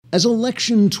As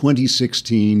election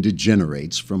 2016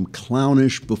 degenerates from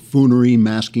clownish buffoonery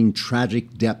masking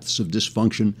tragic depths of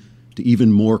dysfunction to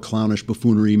even more clownish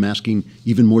buffoonery masking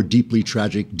even more deeply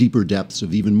tragic, deeper depths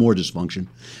of even more dysfunction,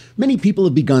 many people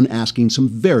have begun asking some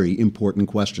very important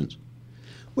questions.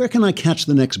 Where can I catch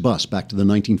the next bus back to the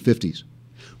 1950s?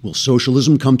 Will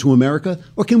socialism come to America,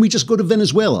 or can we just go to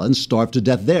Venezuela and starve to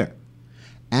death there?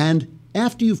 And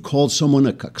after you've called someone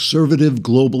a conservative,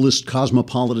 globalist,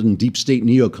 cosmopolitan, deep state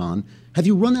neocon, have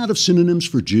you run out of synonyms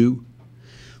for Jew?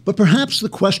 But perhaps the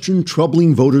question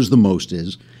troubling voters the most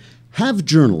is, have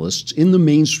journalists in the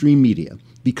mainstream media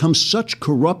become such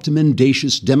corrupt,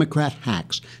 mendacious Democrat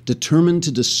hacks determined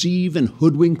to deceive and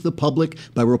hoodwink the public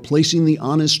by replacing the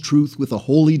honest truth with a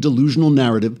wholly delusional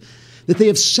narrative that they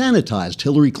have sanitized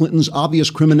Hillary Clinton's obvious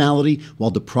criminality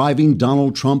while depriving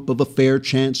Donald Trump of a fair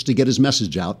chance to get his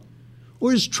message out?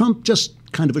 Or is Trump just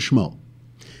kind of a schmo?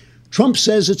 Trump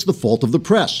says it's the fault of the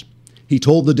press. He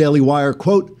told the Daily Wire,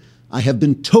 quote, "I have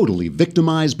been totally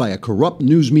victimized by a corrupt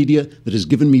news media that has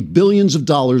given me billions of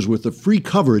dollars worth of free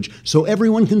coverage so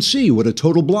everyone can see what a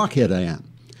total blockhead I am.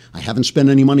 I haven't spent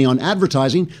any money on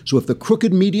advertising, so if the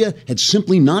crooked media had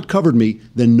simply not covered me,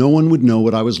 then no one would know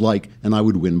what I was like and I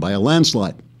would win by a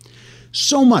landslide."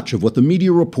 So much of what the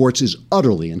media reports is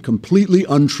utterly and completely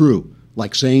untrue,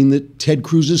 like saying that Ted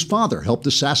Cruz's father helped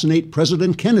assassinate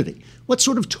President Kennedy. What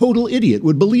sort of total idiot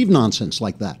would believe nonsense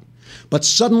like that? But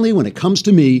suddenly, when it comes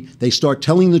to me, they start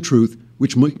telling the truth,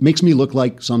 which makes me look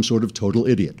like some sort of total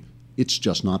idiot. It's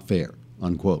just not fair,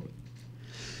 unquote.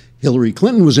 Hillary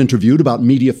Clinton was interviewed about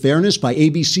media fairness by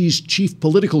ABC's chief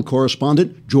political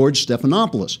correspondent, George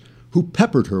Stephanopoulos, who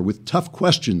peppered her with tough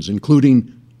questions,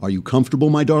 including, "Are you comfortable,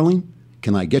 my darling?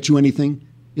 Can I get you anything?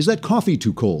 Is that coffee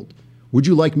too cold? Would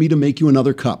you like me to make you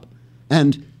another cup?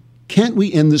 And can't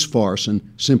we end this farce and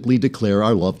simply declare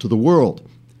our love to the world?"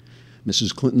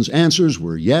 Mrs. Clinton's answers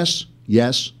were yes,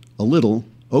 yes, a little,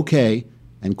 okay,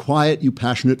 and quiet, you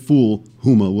passionate fool,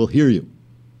 Huma will hear you.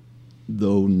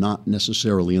 Though not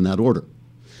necessarily in that order.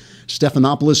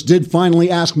 Stephanopoulos did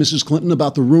finally ask Mrs. Clinton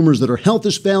about the rumors that her health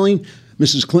is failing.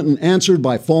 Mrs. Clinton answered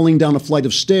by falling down a flight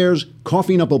of stairs,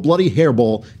 coughing up a bloody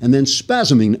hairball, and then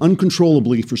spasming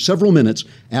uncontrollably for several minutes,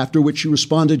 after which she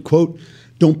responded, quote,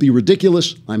 "Don't be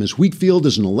ridiculous. I'm as Wheatfield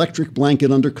as an electric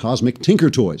blanket under cosmic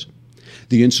tinker toys."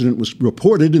 The incident was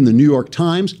reported in the New York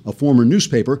Times, a former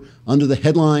newspaper, under the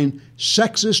headline,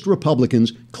 "Sexist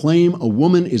Republicans Claim a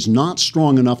Woman is Not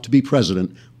Strong Enough to be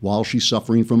President While She's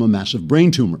Suffering from a Massive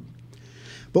Brain Tumor."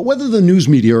 But whether the news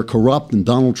media are corrupt and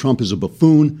Donald Trump is a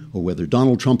buffoon, or whether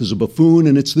Donald Trump is a buffoon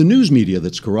and it's the news media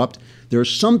that's corrupt, there are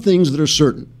some things that are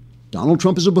certain. Donald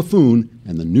Trump is a buffoon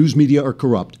and the news media are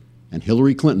corrupt, and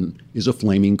Hillary Clinton is a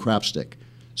flaming crapstick.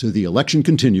 So the election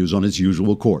continues on its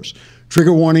usual course.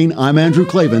 Trigger warning, I'm Andrew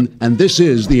Klavan, and this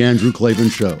is The Andrew Klavan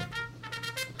Show.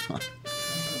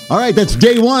 All right, that's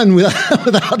day one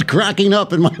without cracking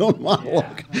up in my own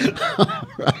monologue. All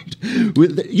right.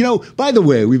 By the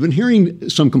way, we've been hearing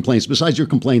some complaints, besides your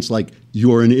complaints like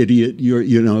you're an idiot,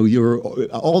 you're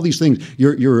all these things.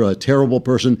 You're a terrible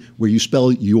person where you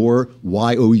spell your,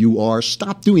 Y-O-U-R.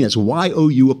 Stop doing that. It's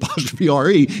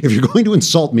Y-O-U''re. If you're going to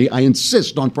insult me, I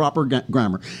insist on proper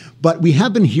grammar. But we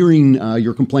have been hearing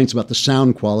your complaints about the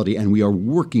sound quality, and we are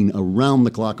working around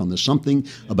the clock on this. Something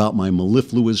about my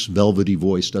mellifluous, velvety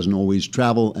voice doesn't always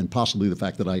travel, and possibly the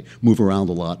fact that I move around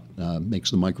a lot makes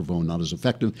the microphone not as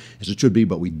effective as it should be.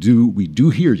 But we do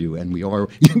hear you, and we are.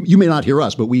 You may not hear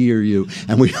us, but we hear you,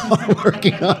 and we are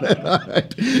working on it. All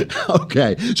right.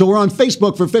 Okay, so we're on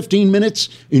Facebook for 15 minutes.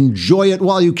 Enjoy it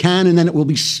while you can, and then it will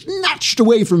be snatched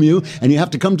away from you, and you have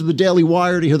to come to the Daily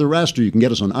Wire to hear the rest, or you can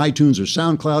get us on iTunes or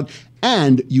SoundCloud.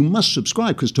 And you must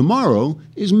subscribe because tomorrow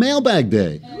is Mailbag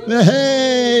Day.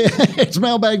 Hey, it's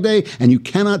Mailbag Day, and you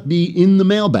cannot be in the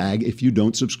mailbag if you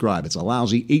don't subscribe. It's a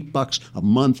lousy $8 a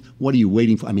month. What are you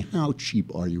waiting for? I mean, how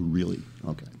cheap are you really?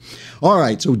 Okay. All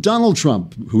right. So Donald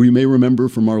Trump, who you may remember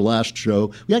from our last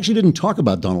show, we actually didn't talk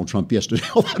about Donald Trump yesterday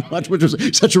all that much, which was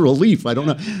such a relief. I don't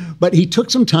know. But he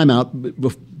took some time out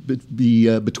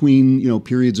between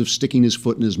periods of sticking his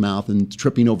foot in his mouth and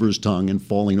tripping over his tongue and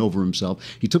falling over himself.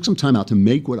 He took some time out to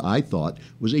make what I thought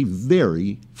was a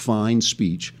very fine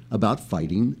speech about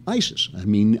fighting ISIS. I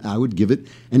mean, I would give it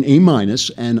an A-,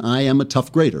 and I am a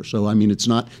tough grader. So, I mean, it's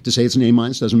not to say it's an A-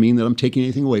 doesn't mean that I'm taking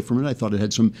anything away from it. I thought it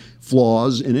had some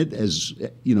flaws in it, as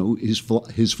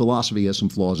his philosophy has some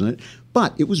flaws in it.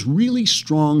 But it was really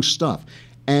strong stuff.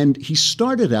 And he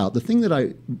started out, the thing that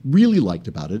I really liked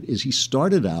about it is he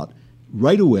started out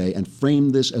right away and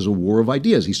framed this as a war of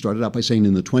ideas. He started out by saying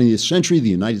in the 20th century, the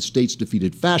United States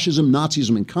defeated fascism,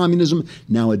 Nazism, and communism.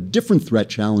 Now a different threat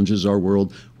challenges our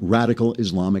world, radical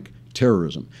Islamic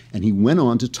terrorism. And he went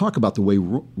on to talk about the way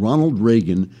Ronald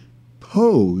Reagan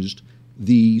posed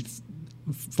the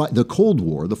Cold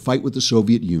War, the fight with the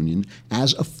Soviet Union,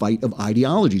 as a fight of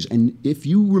ideologies. And if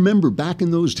you remember back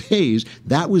in those days,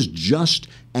 that was just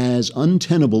as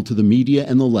untenable to the media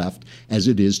and the left as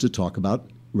it is to talk about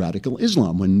radical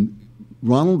Islam. When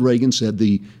Ronald Reagan said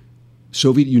the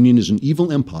Soviet Union is an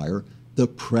evil empire, the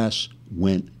press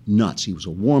went nuts. He was a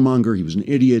warmonger, he was an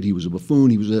idiot, he was a buffoon,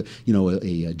 he was a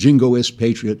jingoist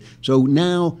patriot. So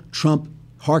now Trump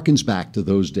harkens back to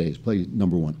those days. Play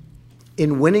number one.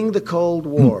 In winning the Cold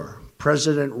War,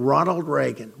 President Ronald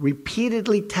Reagan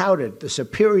repeatedly touted the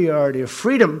superiority of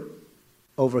freedom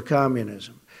over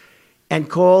communism and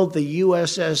called the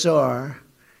USSR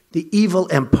the evil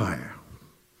empire.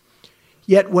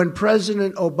 Yet when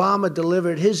President Obama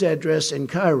delivered his address in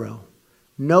Cairo,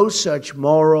 no such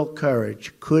moral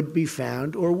courage could be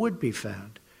found or would be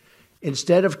found.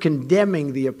 Instead of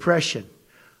condemning the oppression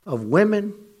of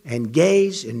women and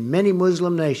gays in many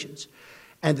Muslim nations,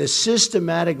 and the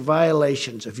systematic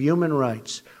violations of human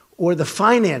rights or the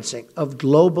financing of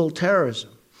global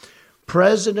terrorism,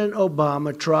 President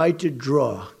Obama tried to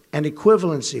draw an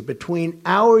equivalency between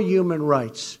our human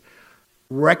rights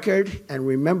record, and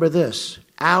remember this,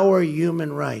 our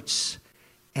human rights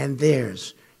and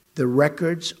theirs. The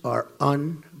records are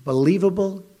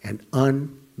unbelievable and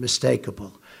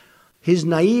unmistakable. His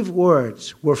naive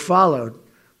words were followed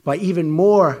by even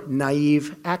more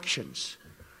naive actions.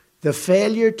 The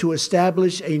failure to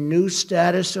establish a new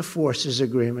status of forces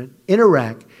agreement in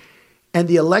Iraq and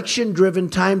the election-driven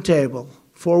timetable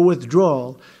for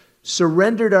withdrawal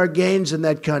surrendered our gains in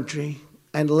that country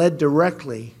and led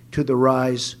directly to the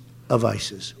rise of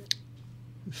ISIS.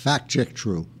 Fact check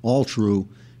true, all true.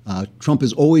 Trump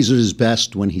is always at his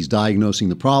best when he's diagnosing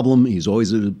the problem. He's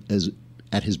always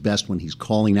at his best when he's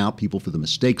calling out people for the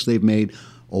mistakes they've made.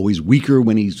 Always weaker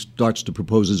when he starts to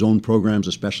propose his own programs,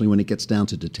 especially when it gets down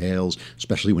to details,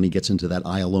 especially when he gets into that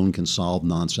I alone can solve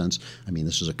nonsense. I mean,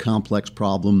 this is a complex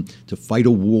problem. To fight a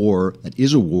war that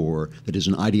is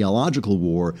an ideological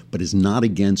war, but is not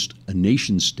against a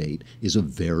nation state, is a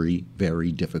very,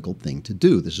 very difficult thing to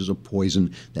do. This is a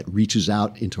poison that reaches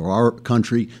out into our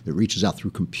country, that reaches out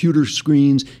through computer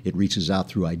screens, it reaches out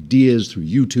through ideas, through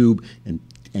YouTube,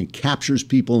 and captures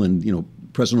people. And,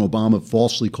 President Obama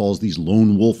falsely calls these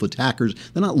lone wolf attackers.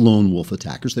 They're not lone wolf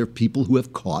attackers. They're people who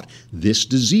have caught this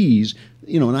disease.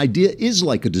 An idea is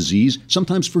like a disease,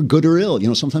 sometimes for good or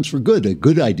ill, sometimes for good. A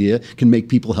good idea can make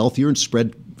people healthier and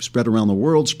spread around the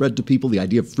world, spread to people. The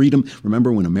idea of freedom.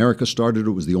 Remember when America started,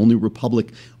 it was the only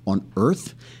republic on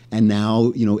earth. And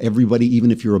now, everybody,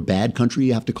 even if you're a bad country,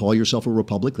 you have to call yourself a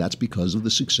republic. That's because of the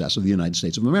success of the United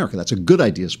States of America. That's a good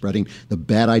idea spreading. The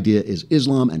bad idea is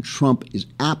Islam, and Trump is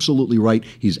absolutely right.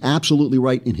 He's absolutely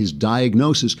right in his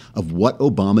diagnosis of what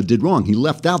Obama did wrong. He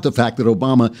left out the fact that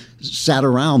Obama sat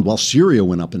around while Syria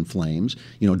went up in flames,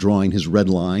 drawing his red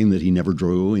line that he never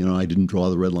drew. I didn't draw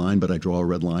the red line, but I draw a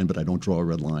red line, but I don't draw a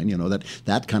red line.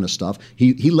 That kind of stuff.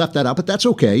 He left that out, but that's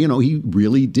okay. He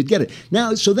really did get it.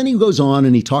 Now, so then he goes on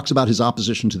and he talks about his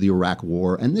opposition to the Iraq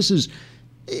War, and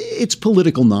it's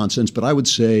political nonsense, but I would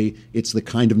say it's the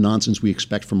kind of nonsense we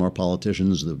expect from our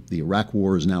politicians. The Iraq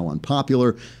War is now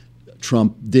unpopular.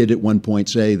 Trump did at one point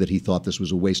say that he thought this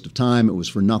was a waste of time. It was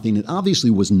for nothing. It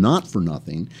obviously was not for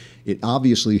nothing. It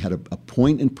obviously had a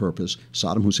point and purpose.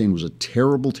 Saddam Hussein was a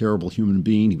terrible, terrible human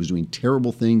being. He was doing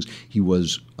terrible things. He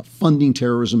was funding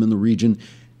terrorism in the region.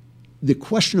 The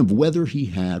question of whether he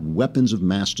had weapons of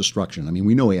mass destruction, I mean,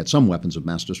 we know he had some weapons of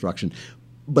mass destruction,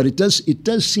 but it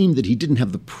does seem that he didn't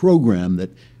have the program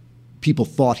that people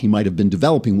thought he might have been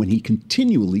developing when he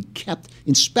continually kept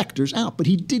inspectors out. But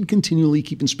he did continually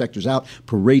keep inspectors out,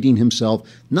 parading himself.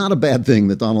 Not a bad thing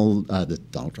that Donald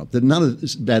Trump, not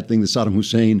a bad thing that Saddam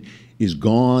Hussein is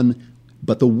gone.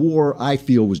 But the war, I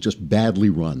feel, was just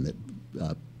badly run.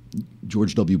 That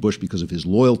George W. Bush, because of his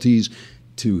loyalties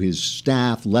to his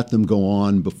staff, let them go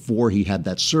on before he had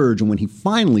that surge. And when he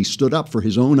finally stood up for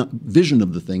his own vision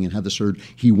of the thing and had the surge,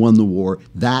 he won the war.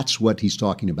 That's what he's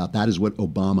talking about. That is what when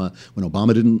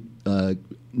Obama didn't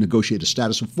negotiate a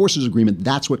status of forces agreement,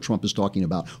 that's what Trump is talking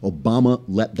about. Obama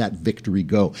let that victory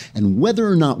go. And whether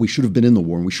or not we should have been in the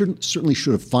war, and we certainly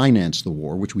should have financed the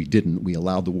war, which we didn't. We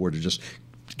allowed the war to just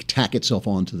tack itself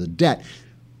onto the debt.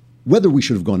 Whether we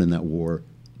should have gone in that war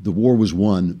The war was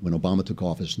won when Obama took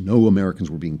office. No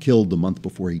Americans were being killed the month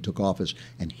before he took office,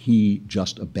 and he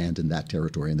just abandoned that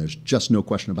territory. And there's just no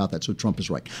question about that. So Trump is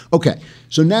right. Okay,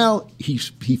 so now he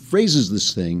phrases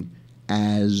this thing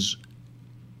as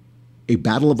a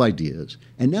battle of ideas,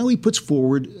 and now he puts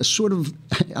forward a sort of,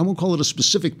 I won't call it a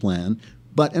specific plan,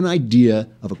 but an idea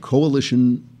of a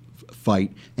coalition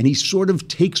fight, and he sort of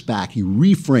takes back, he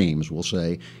reframes, we'll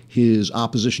say, his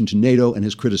opposition to NATO and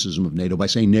his criticism of NATO by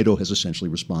saying NATO has essentially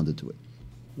responded to it.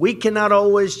 We cannot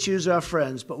always choose our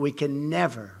friends, but we can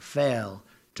never fail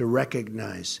to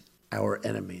recognize our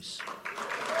enemies.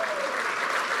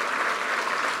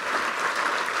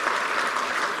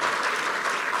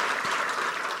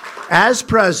 As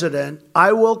president,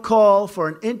 I will call for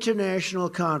an international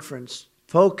conference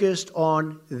focused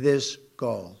on this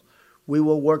goal. We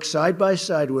will work side by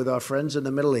side with our friends in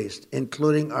the Middle East,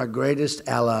 including our greatest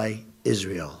ally,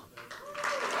 Israel.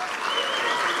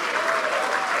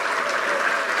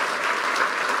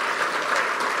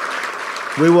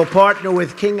 We will partner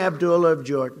with King Abdullah of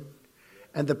Jordan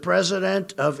and the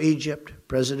President of Egypt,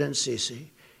 President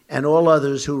Sisi, and all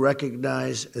others who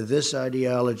recognize this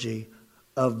ideology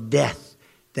of death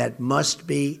that must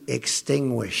be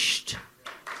extinguished.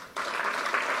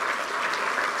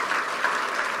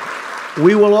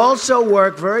 We will also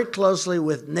work very closely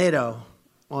with NATO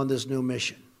on this new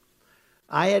mission.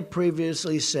 I had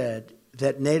previously said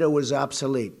that NATO was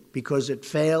obsolete because it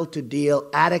failed to deal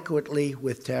adequately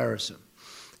with terrorism.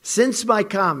 Since my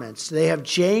comments, they have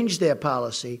changed their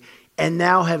policy and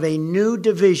now have a new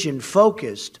division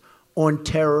focused on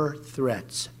terror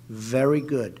threats. Very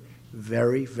good.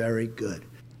 Very, very good.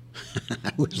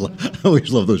 I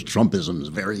always love those Trumpisms.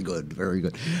 Very good, very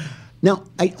good. Now,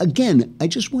 I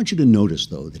just want you to notice,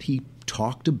 though, that he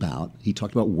talked about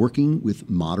working with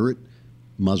moderate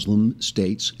Muslim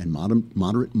states and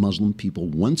moderate Muslim people,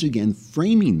 once again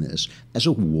framing this as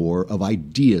a war of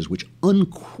ideas, which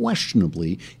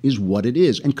unquestionably is what it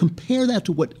is. And compare that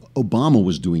to what Obama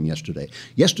was doing yesterday.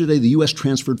 Yesterday, the U.S.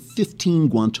 transferred 15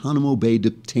 Guantanamo Bay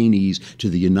detainees to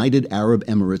the United Arab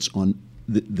Emirates on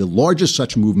the largest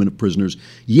such movement of prisoners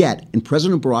yet, and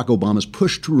President Barack Obama's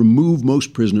push to remove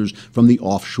most prisoners from the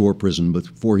offshore prison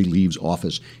before he leaves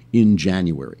office in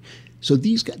January. So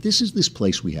this is this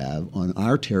place we have on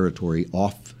our territory,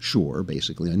 offshore,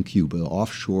 basically, on Cuba,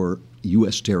 offshore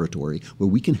U.S. territory, where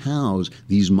we can house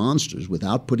these monsters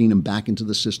without putting them back into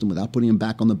the system, without putting them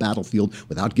back on the battlefield,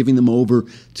 without giving them over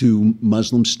to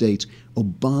Muslim states.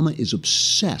 Obama is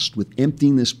obsessed with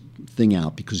emptying this thing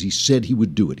out because he said he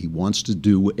would do it. He wants to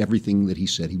do everything that he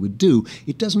said he would do.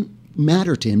 It doesn't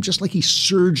matter to him, just like he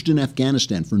surged in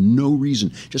Afghanistan for no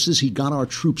reason, just as he got our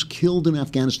troops killed in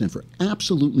Afghanistan for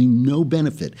absolutely no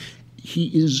benefit. He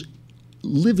is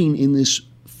living in this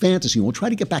fantasy. We'll try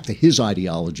to get back to his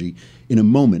ideology in a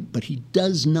moment, but he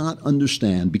does not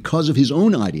understand, because of his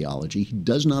own ideology, he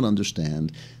does not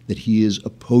understand that he is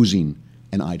opposing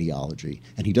an ideology,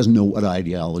 and he doesn't know what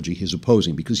ideology he's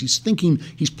opposing because he's thinking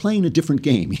he's playing a different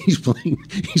game. He's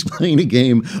playing a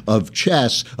game of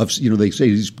chess. They say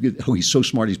he's so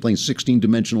smart. He's playing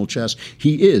 16-dimensional chess.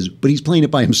 He is, but he's playing it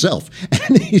by himself,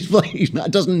 and he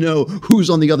doesn't know who's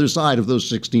on the other side of those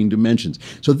 16 dimensions.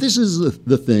 So this is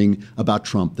the thing about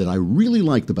Trump that I really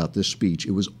liked about this speech.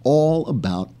 It was all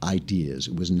about ideas.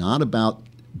 It was not about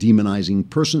demonizing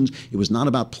persons. It was not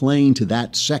about playing to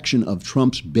that section of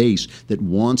Trump's base that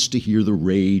wants to hear the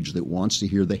rage, that wants to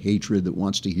hear the hatred, that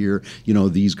wants to hear,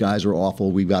 these guys are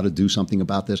awful, we've got to do something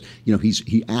about this.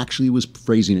 He actually was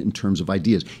phrasing it in terms of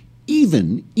ideas.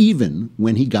 Even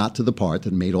when he got to the part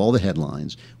that made all the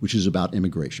headlines, which is about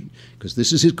immigration. Because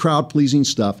this is his crowd-pleasing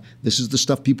stuff. This is the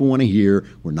stuff people want to hear.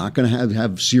 We're not going to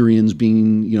have Syrians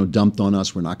being, dumped on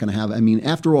us. We're not going to have,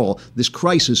 after all, this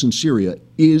crisis in Syria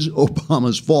is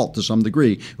Obama's fault to some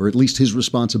degree, or at least his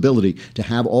responsibility, to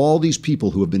have all these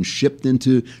people who have been shipped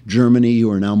into Germany, who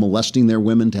are now molesting their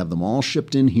women, to have them all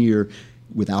shipped in here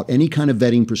without any kind of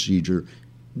vetting procedure.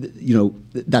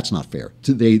 That's not fair.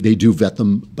 They do vet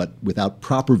them, but without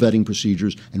proper vetting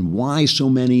procedures. And why so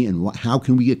many, and how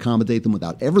can we accommodate them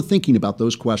without ever thinking about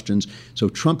those questions? So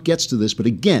Trump gets to this, but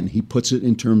again, he puts it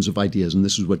in terms of ideas, and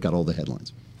this is what got all the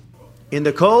headlines. In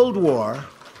the Cold War,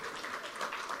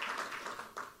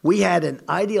 we had an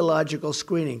ideological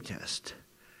screening test.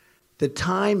 The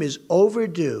time is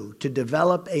overdue to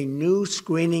develop a new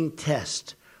screening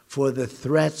test for the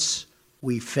threats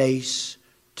we face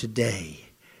today.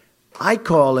 I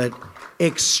call it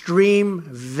extreme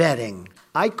vetting.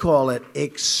 I call it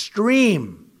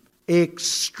extreme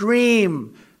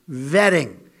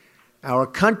vetting. Our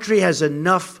country has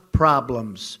enough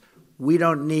problems We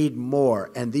don't need more.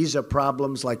 And these are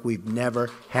problems like we've never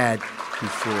had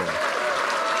before.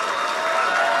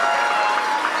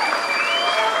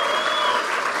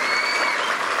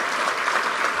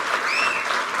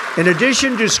 In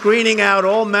addition to screening out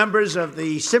all members of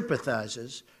the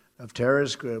sympathizers of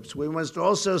terrorist groups, we must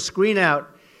also screen out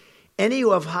any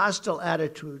who have hostile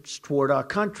attitudes toward our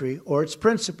country or its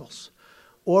principles,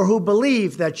 or who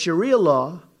believe that Sharia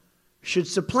law should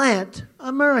supplant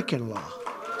American law.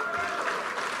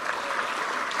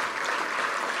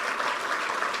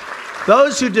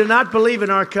 Those who do not believe in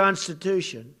our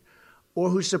Constitution or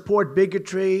who support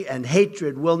bigotry and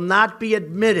hatred will not be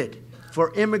admitted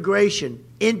for immigration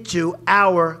into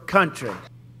our country.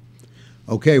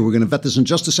 Okay, we're going to vet this in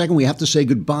just a second. We have to say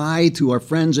goodbye to our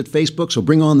friends at Facebook, so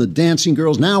bring on the dancing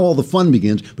girls. Now all the fun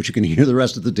begins, but you can hear the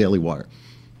rest of the Daily Wire.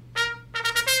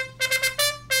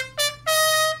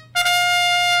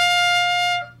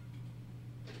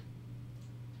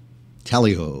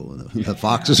 Tally-ho. The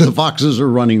foxes are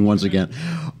running once again.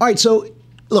 All right, so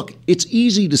look, it's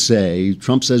easy to say,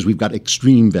 Trump says we've got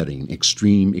extreme vetting.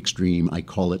 Extreme. I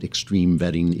call it extreme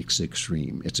vetting. It's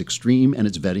extreme. It's extreme, and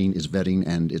it's vetting,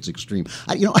 and it's extreme.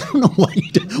 I don't know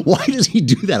why does he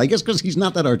do that? I guess because he's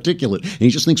not that articulate, and he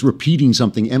just thinks repeating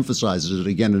something emphasizes it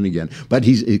again and again. But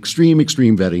he's extreme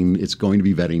vetting. It's going to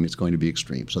be vetting. It's going to be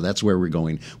extreme. So that's where we're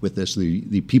going with this.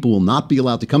 The people will not be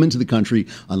allowed to come into the country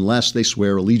unless they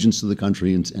swear allegiance to the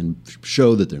country and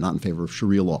show that they're not in favor of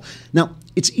Sharia law. Now,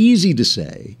 it's easy to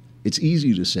say,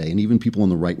 and even people on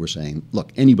the right were saying,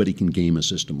 look, anybody can game a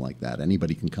system like that.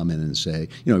 Anybody can come in and say,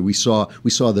 we saw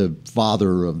the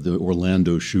father of the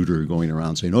Orlando shooter going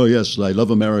around saying, oh, yes, I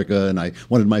love America, and I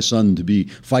wanted my son to be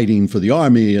fighting for the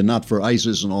army and not for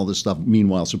ISIS and all this stuff,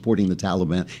 meanwhile supporting the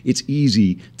Taliban. It's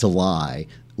easy to lie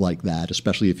like that,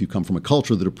 especially if you come from a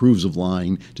culture that approves of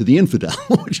lying to the infidel,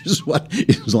 which is what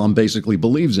Islam basically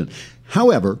believes in.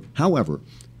 However,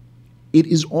 it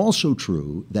is also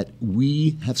true that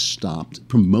we have stopped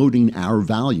promoting our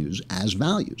values as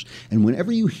values. And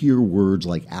whenever you hear words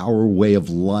like our way of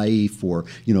life or,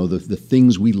 the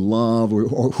things we love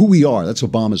or who we are, that's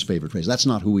Obama's favorite phrase, that's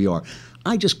not who we are,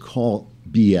 I just call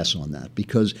BS on that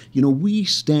because, you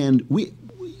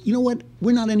know what?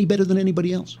 We're not any better than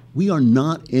anybody else. We are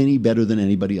not any better than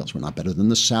anybody else. We're not better than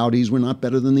the Saudis. We're not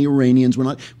better than the Iranians.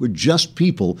 We're just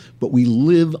people, but we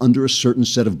live under a certain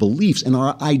set of beliefs, and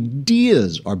our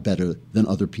ideas are better than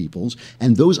other people's,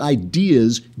 and those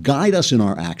ideas guide us in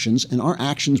our actions, and our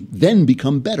actions then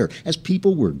become better. As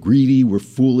people, we're greedy, we're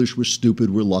foolish, we're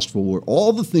stupid, we're lustful, we're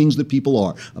all the things that people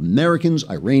are. Americans,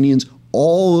 Iranians,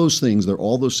 all those things, they're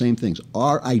all those same things.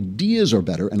 Our ideas are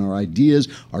better, and our ideas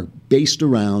are based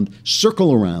around,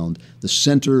 circle around the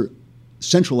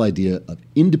central idea of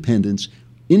independence,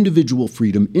 individual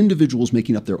freedom, individuals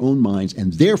making up their own minds,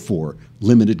 and therefore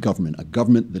limited government, a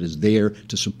government that is there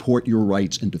to support your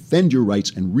rights and defend your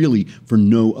rights and really for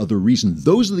no other reason.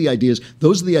 Those are the ideas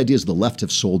the left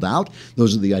have sold out.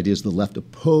 Those are the ideas the left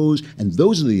oppose, and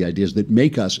those are the ideas that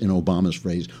make us, in Obama's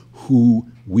phrase, who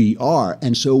we are.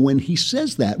 And so when he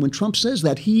says that, when Trump says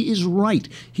that, he is right.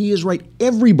 He is right.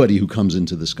 Everybody who comes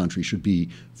into this country should be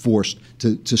forced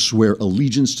to swear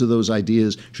allegiance to those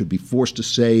ideas, should be forced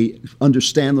to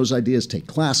understand those ideas, take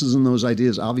classes in those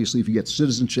ideas. Obviously, if you get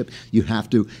citizenship, you have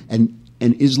to. And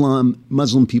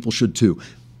Muslim people should too.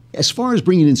 As far as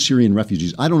bringing in Syrian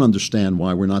refugees, I don't understand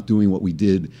why we're not doing what we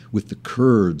did with the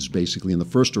Kurds, basically, in the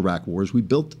first Iraq wars. We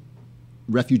built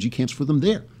refugee camps for them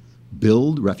there.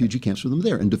 Build refugee camps for them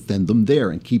there and defend them there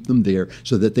and keep them there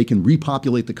so that they can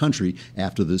repopulate the country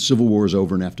after the civil war is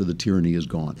over and after the tyranny is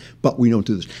gone. But we don't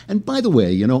do this. And by the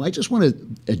way, I just want to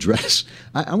address,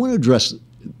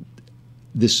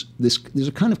 this, there's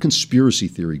a kind of conspiracy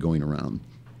theory going around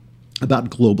about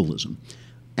globalism.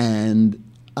 And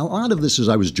a lot of this, as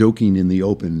I was joking in the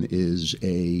open, is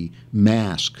a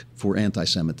mask for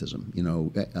anti-Semitism.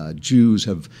 Jews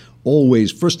have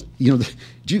always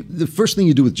the first thing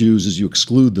you do with Jews is you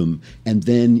exclude them, and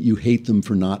then you hate them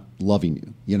for not loving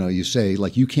you. You say,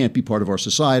 like, you can't be part of our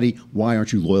society. Why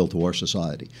aren't you loyal to our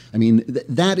society? I mean,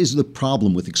 that is the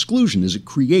problem with exclusion, is it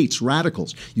creates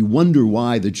radicals. You wonder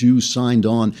why the Jews signed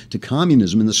on to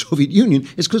communism in the Soviet Union.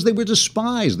 It's because they were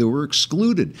despised. They were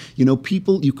excluded.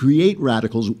 You create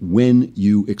radicals when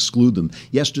you exclude them.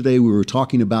 Yesterday, we were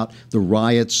talking about the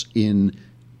riots in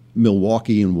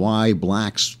Milwaukee and why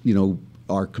blacks,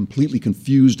 are completely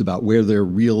confused about where their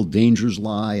real dangers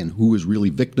lie and who is really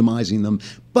victimizing them.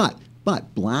 But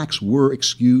blacks were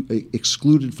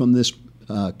excluded from this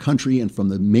country and from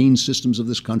the main systems of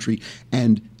this country.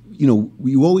 And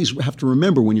you always have to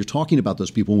remember when you're talking about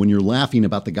those people, when you're laughing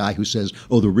about the guy who says,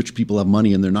 oh, the rich people have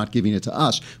money and they're not giving it to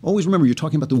us, always remember you're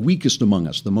talking about the weakest among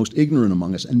us, the most ignorant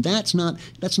among us. And that's not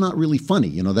really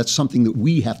funny. That's something that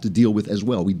we have to deal with as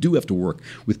well. We do have to work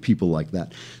with people like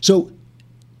that. So,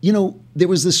 there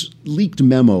was this leaked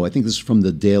memo, I think this is from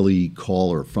the Daily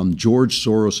Caller, from George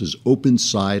Soros's Open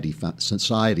Society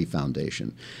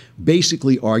Foundation,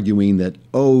 basically arguing that,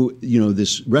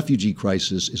 this refugee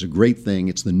crisis is a great thing,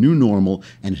 it's the new normal,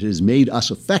 and it has made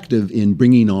us effective in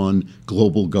bringing on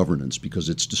global governance because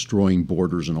it's destroying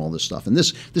borders and all this stuff. And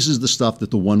this is the stuff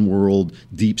that the one world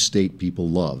deep state people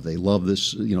love. They love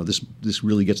this, this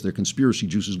really gets their conspiracy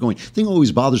juices going. The thing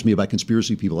always bothers me about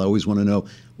conspiracy people, I always want to know,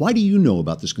 why do you know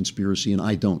about this conspiracy and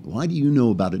I don't? Why do you know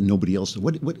about it and nobody else?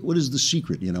 What is the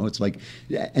secret? It's like,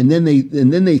 and then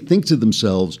they think to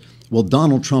themselves, well,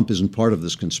 Donald Trump isn't part of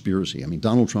this conspiracy. I mean,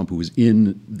 Donald Trump, who is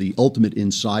in the ultimate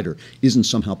insider, isn't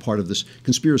somehow part of this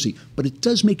conspiracy. But it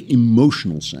does make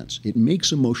emotional sense. It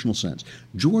makes emotional sense.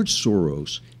 George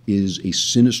Soros is a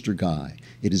sinister guy.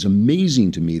 It is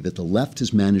amazing to me that the left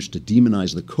has managed to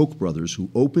demonize the Koch brothers, who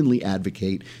openly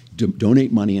advocate,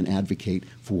 donate money and advocate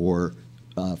for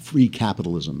free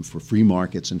capitalism, for free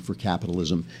markets and for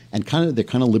capitalism, and they're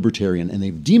kind of libertarian, and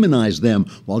they've demonized them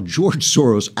while George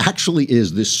Soros actually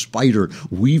is this spider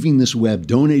weaving this web,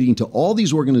 donating to all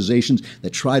these organizations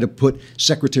that try to put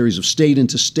secretaries of state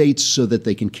into states so that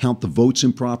they can count the votes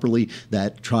improperly,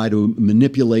 that try to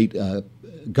manipulate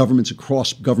governments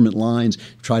across government lines,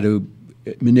 try to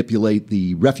manipulate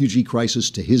the refugee crisis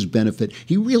to his benefit.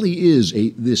 He really is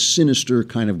this sinister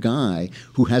kind of guy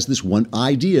who has this one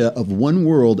idea of one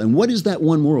world. And what is that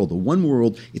one world? The one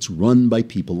world, it's run by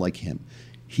people like him.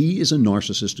 He is a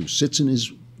narcissist who sits in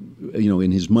his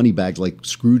in his money bags like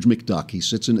Scrooge McDuck. He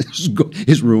sits in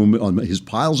his room on his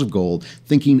piles of gold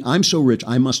thinking, I'm so rich,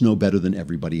 I must know better than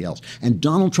everybody else. And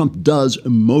Donald Trump does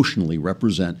emotionally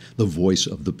represent the voice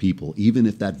of the people, even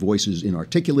if that voice is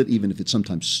inarticulate, even if it's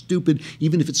sometimes stupid,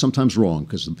 even if it's sometimes wrong,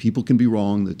 because the people can be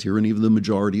wrong. The tyranny of the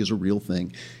majority is a real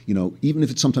thing. Even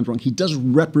if it's sometimes wrong, he does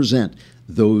represent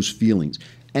those feelings.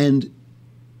 And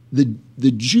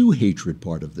the Jew hatred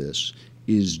part of this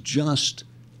is just,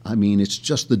 it's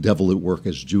just the devil at work,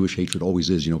 as Jewish hatred always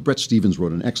is. Bret Stephens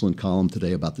wrote an excellent column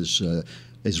today about this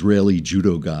Israeli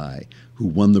judo guy who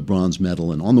won the bronze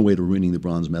medal, and on the way to winning the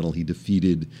bronze medal, he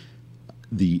defeated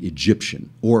the Egyptian,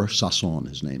 or Sasson,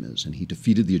 his name is, and he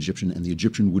defeated the Egyptian, and the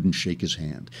Egyptian wouldn't shake his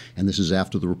hand. And this is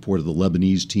after the report of the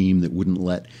Lebanese team that wouldn't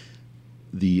let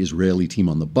the Israeli team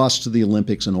on the bus to the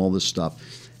Olympics and all this stuff.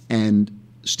 And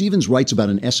Stephens writes about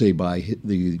an essay by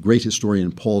the great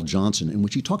historian Paul Johnson in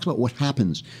which he talks about what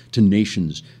happens to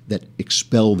nations that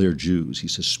expel their Jews. He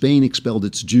says Spain expelled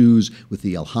its Jews with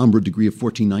the Alhambra Decree of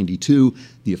 1492.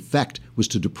 The effect was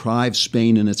to deprive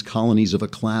Spain and its colonies of a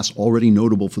class already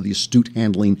notable for the astute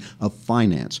handling of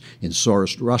finance. In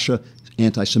Tsarist Russia,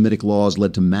 anti-Semitic laws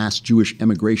led to mass Jewish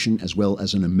emigration as well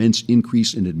as an immense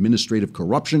increase in administrative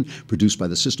corruption produced by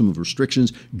the system of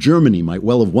restrictions. Germany might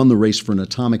well have won the race for an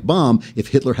atomic bomb if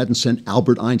Hitler hadn't sent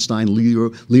Albert Einstein, Leo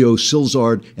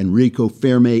Szilard, Enrico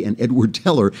Fermi, and Edward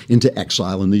Teller into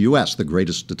exile in the U.S., the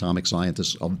greatest atomic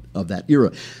scientists of that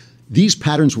era. These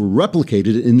patterns were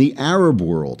replicated in the Arab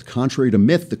world. Contrary to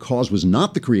myth, the cause was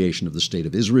not the creation of the State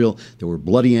of Israel. There were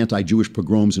bloody anti-Jewish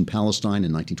pogroms in Palestine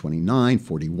in 1929,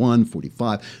 41,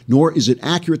 45, nor is it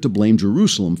accurate to blame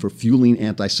Jerusalem for fueling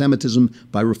anti-Semitism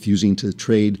by refusing to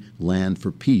trade land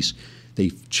for peace. They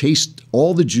chased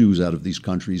all the Jews out of these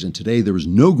countries, and today there is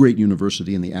no great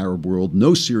university in the Arab world,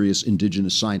 no serious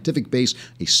indigenous scientific base,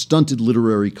 a stunted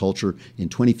literary culture. In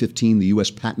 2015, the U.S.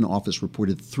 Patent Office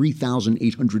reported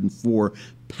 3,804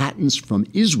 patents from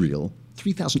Israel,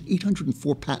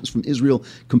 3,804 patents from Israel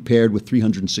compared with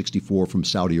 364 from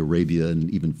Saudi Arabia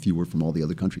and even fewer from all the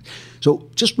other countries. So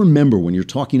just remember when you're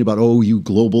talking about, oh, you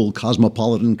global,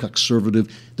 cosmopolitan,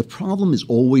 conservative, the problem is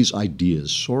always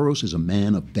ideas. Soros is a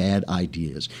man of bad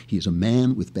ideas. He is a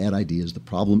man with bad ideas. The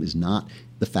problem is not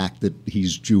the fact that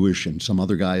he's Jewish and some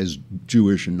other guy is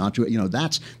Jewish and not Jewish.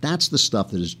 That's the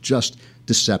stuff that is just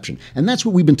deception. And that's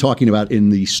what we've been talking about in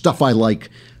the Stuff I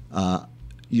Like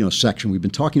section. We've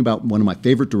been talking about one of my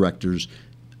favorite directors,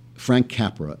 Frank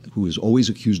Capra, who is always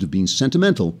accused of being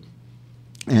sentimental.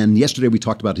 And yesterday we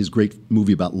talked about his great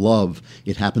movie about love,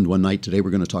 It Happened One Night. Today we're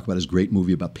going to talk about his great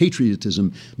movie about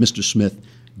patriotism, Mr. Smith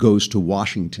Goes to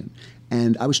Washington.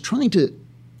 And I was trying to,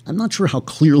 I'm not sure how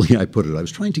clearly I put it, I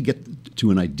was trying to get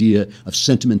to an idea of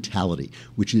sentimentality,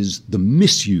 which is the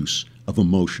misuse of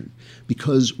emotion,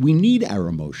 because we need our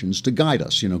emotions to guide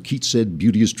us. Keats said,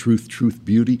 beauty is truth, truth,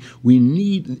 beauty. We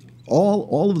need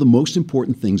all of the most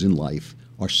important things in life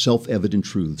are self-evident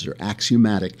truths. They're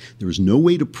axiomatic. There is no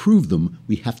way to prove them.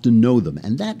 We have to know them.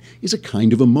 And that is a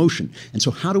kind of emotion. And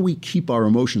so how do we keep our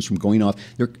emotions from going off?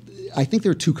 I think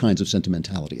there are two kinds of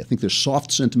sentimentality. I think there's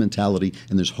soft sentimentality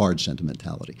and there's hard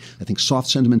sentimentality. I think soft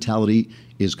sentimentality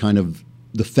is kind of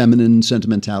the feminine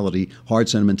sentimentality. Hard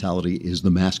sentimentality is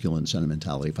the masculine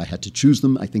sentimentality. If I had to choose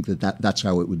them, I think that's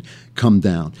how it would come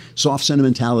down. Soft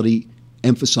sentimentality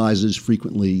emphasizes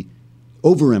frequently,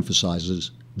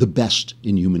 overemphasizes the best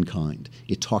in humankind.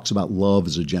 It talks about love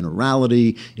as a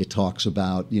generality. It talks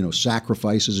about,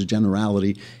 sacrifice as a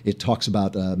generality. It talks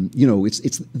about,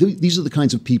 these are the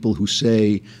kinds of people who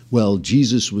say, well,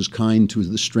 Jesus was kind to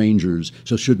the strangers,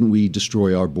 so shouldn't we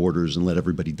destroy our borders and let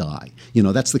everybody die?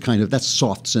 That's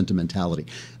soft sentimentality.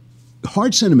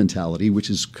 Hard sentimentality, which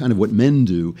is kind of what men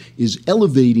do, is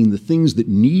elevating the things that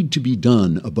need to be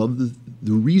done above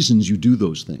the reasons you do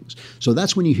those things. So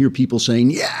that's when you hear people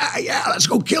saying, yeah, let's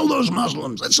go kill those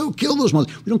Muslims. Let's go kill those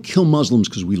Muslims. We don't kill Muslims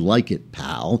because we like it,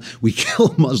 pal. We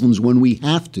kill Muslims when we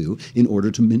have to in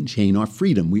order to maintain our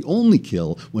freedom. We only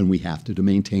kill when we have to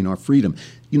maintain our freedom.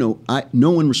 No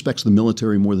one respects the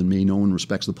military more than me. No one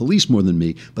respects the police more than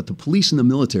me. But the police and the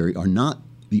military are not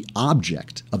the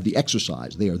object of the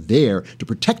exercise. They are there to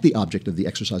protect the object of the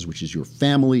exercise, which is your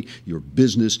family, your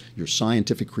business, your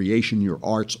scientific creation, your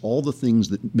arts, all the things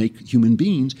that make human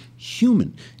beings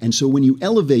human. And so when you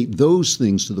elevate those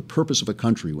things to the purpose of a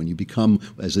country, when you become,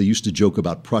 as they used to joke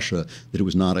about Prussia, that it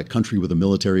was not a country with a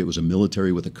military, it was a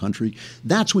military with a country,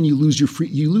 that's when you lose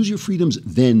your freedoms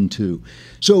then too.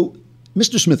 So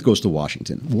Mr. Smith Goes to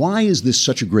Washington. Why is this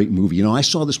such a great movie? I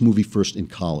saw this movie first in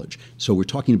college. So we're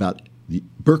talking about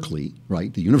Berkeley,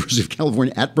 right? The University of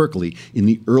California at Berkeley in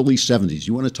the early 70s.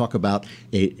 You want to talk about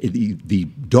the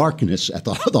darkness, at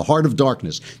the heart of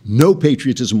darkness, no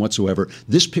patriotism whatsoever.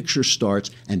 This picture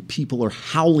starts and people are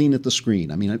howling at the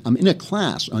screen. I mean, I'm in a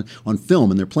class on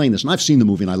film and they're playing this, and I've seen the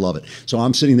movie and I love it. So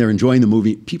I'm sitting there enjoying the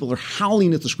movie. People are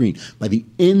howling at the screen. By the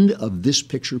end of this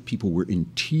picture, people were in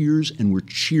tears and were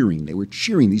cheering. They were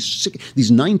cheering. These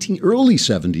early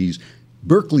 70s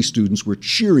Berkeley students were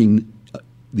cheering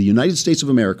the United States of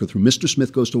America through Mr.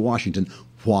 Smith Goes to Washington.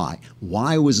 Why?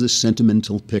 Why was this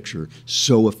sentimental picture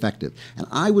so effective? And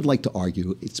I would like to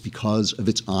argue it's because of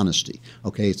its honesty.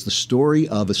 Okay, it's the story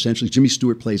of essentially, Jimmy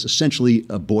Stewart plays essentially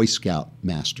a Boy Scout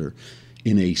master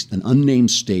in an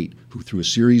unnamed state who, through a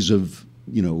series of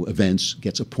events,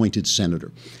 gets appointed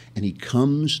senator. And he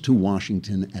comes to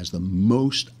Washington as the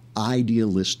most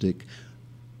idealistic,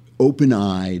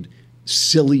 open-eyed,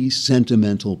 silly,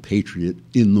 sentimental patriot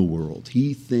in the world.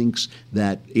 He thinks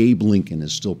that Abe Lincoln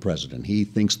is still president. He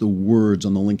thinks the words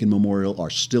on the Lincoln Memorial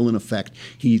are still in effect.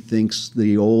 He thinks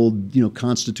the old,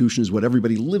 Constitution is what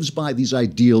everybody lives by, these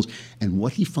ideals. And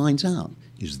what he finds out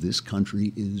is this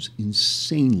country is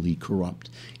insanely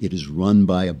corrupt. It is run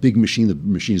by a big machine. The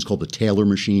machine is called the Taylor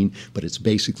machine, but it's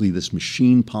basically this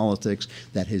machine politics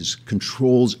that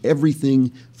controls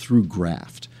everything through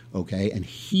graft. Okay, and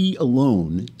he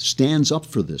alone stands up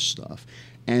for this stuff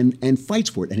and fights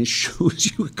for it. And it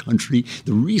shows you a country,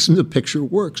 the reason the picture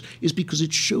works is because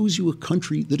it shows you a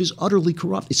country that is utterly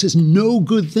corrupt. It says no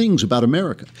good things about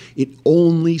America. It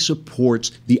only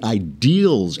supports the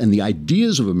ideals and the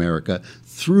ideas of America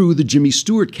through the Jimmy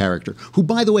Stewart character, who,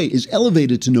 by the way, is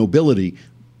elevated to nobility,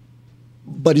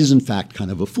 but is in fact kind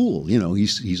of a fool.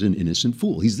 He's an innocent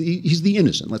fool. He's the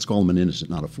innocent. Let's call him an innocent,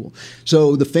 not a fool.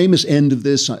 So the famous end of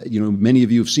this, many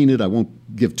of you have seen it. I won't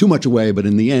give too much away, but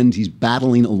in the end, he's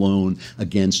battling alone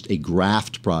against a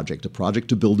graft project, a project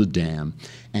to build a dam,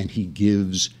 and he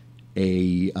gives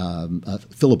a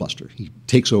filibuster. He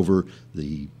takes over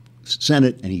the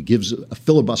Senate, and he gives a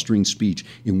filibustering speech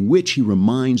in which he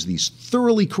reminds these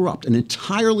thoroughly corrupt and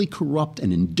entirely corrupt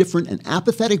and indifferent and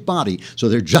apathetic body, so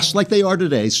they're just like they are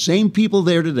today, same people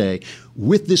there today,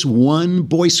 with this one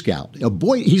Boy Scout.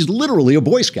 He's literally a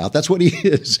Boy Scout, that's what he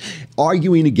is,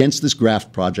 arguing against this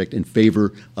graft project in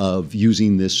favor of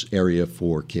using this area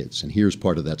for kids. And here's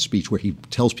part of that speech where he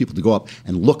tells people to go up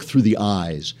and look through the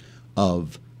eyes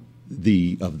of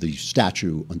the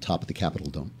statue on top of the Capitol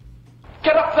dome.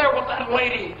 Get up there with that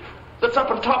lady that's up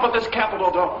on top of this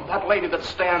Capitol dome, that lady that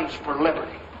stands for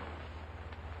liberty.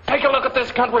 Take a look at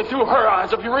this country through her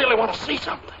eyes if you really want to see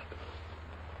something.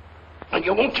 And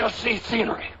you won't just see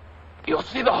scenery. You'll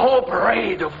see the whole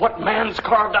parade of what man's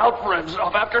carved out for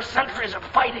himself after centuries of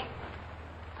fighting.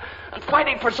 And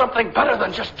fighting for something better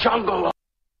than just jungle.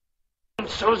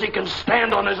 So he can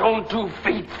stand on his own 2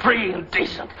 feet, free and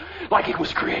decent, like he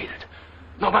was created.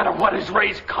 No matter what his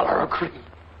race, color, or creed.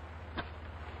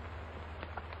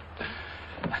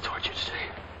 That's what you see.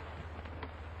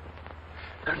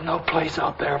 There's no place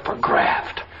out there for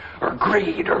graft or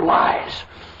greed, or lies,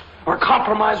 or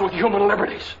compromise with human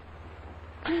liberties.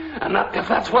 And that, if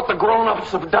that's what the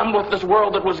grown-ups have done with this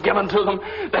world that was given to them,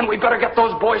 then we better get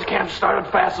those boys' camps started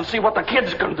fast and see what the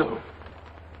kids can do.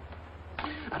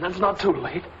 And it's not too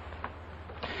late.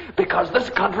 Because this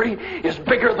country is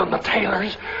bigger than the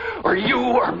Taylors, or you,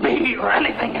 or me, or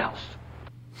anything else.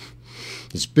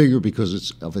 It's bigger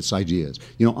because of its ideas.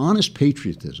 You know, honest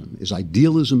patriotism is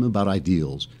idealism about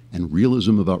ideals and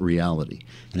realism about reality.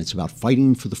 And it's about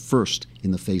fighting for the first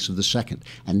in the face of the second.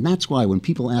 And that's why when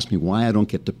people ask me why I don't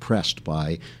get depressed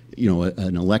by, you know,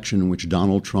 an election in which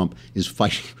Donald Trump is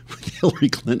fighting with Hillary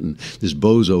Clinton, this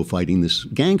bozo fighting this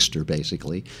gangster,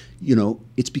 basically, you know,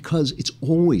 it's because it's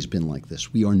always been like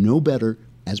this. We are no better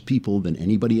as people than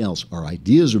anybody else. Our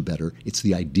ideas are better. It's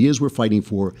the ideas we're fighting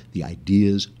for. The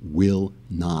ideas will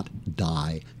not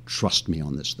die. Trust me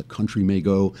on this. The country may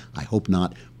go, I hope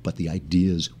not, but the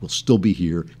ideas will still be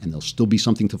here, and there'll still be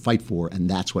something to fight for, and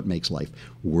that's what makes life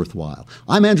worthwhile.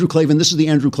 I'm Andrew Klavan. This is The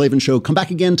Andrew Klavan Show. Come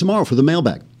back again tomorrow for the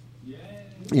mailbag.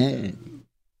 Yay.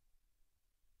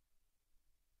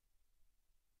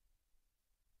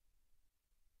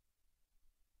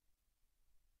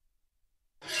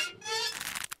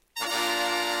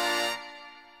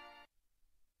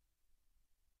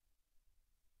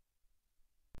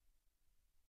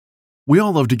 We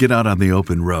all love to get out on the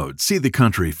open road, see the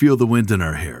country, feel the wind in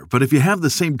our hair. But if you have the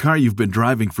same car you've been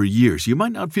driving for years, you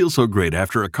might not feel so great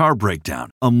after a car breakdown,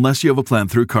 unless you have a plan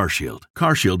through CarShield.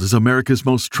 CarShield is America's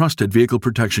most trusted vehicle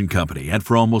protection company, and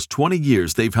for almost 20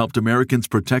 years, they've helped Americans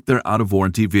protect their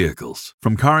out-of-warranty vehicles.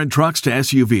 From car and trucks to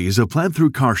SUVs, a plan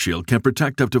through CarShield can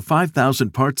protect up to 5,000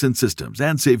 parts and systems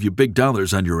and save you big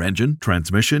dollars on your engine,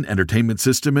 transmission, entertainment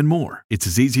system, and more. It's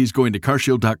as easy as going to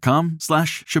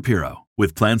carshield.com/Shapiro.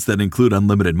 With plans that include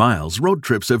unlimited miles, road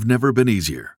trips have never been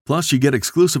easier. Plus, you get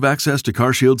exclusive access to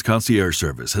CarShield's concierge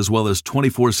service, as well as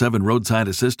 24/7 roadside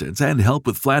assistance and help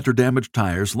with flat or damaged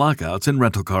tires, lockouts, and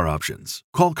rental car options.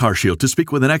 Call CarShield to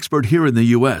speak with an expert here in the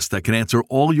U.S. that can answer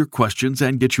all your questions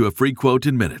and get you a free quote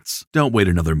in minutes. Don't wait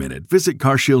another minute. Visit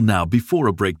CarShield now before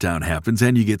a breakdown happens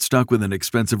and you get stuck with an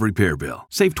expensive repair bill.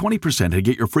 Save 20% and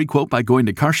get your free quote by going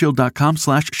to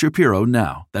carshield.com/Shapiro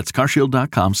now. That's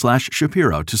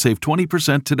carshield.com/Shapiro to save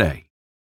 20% today.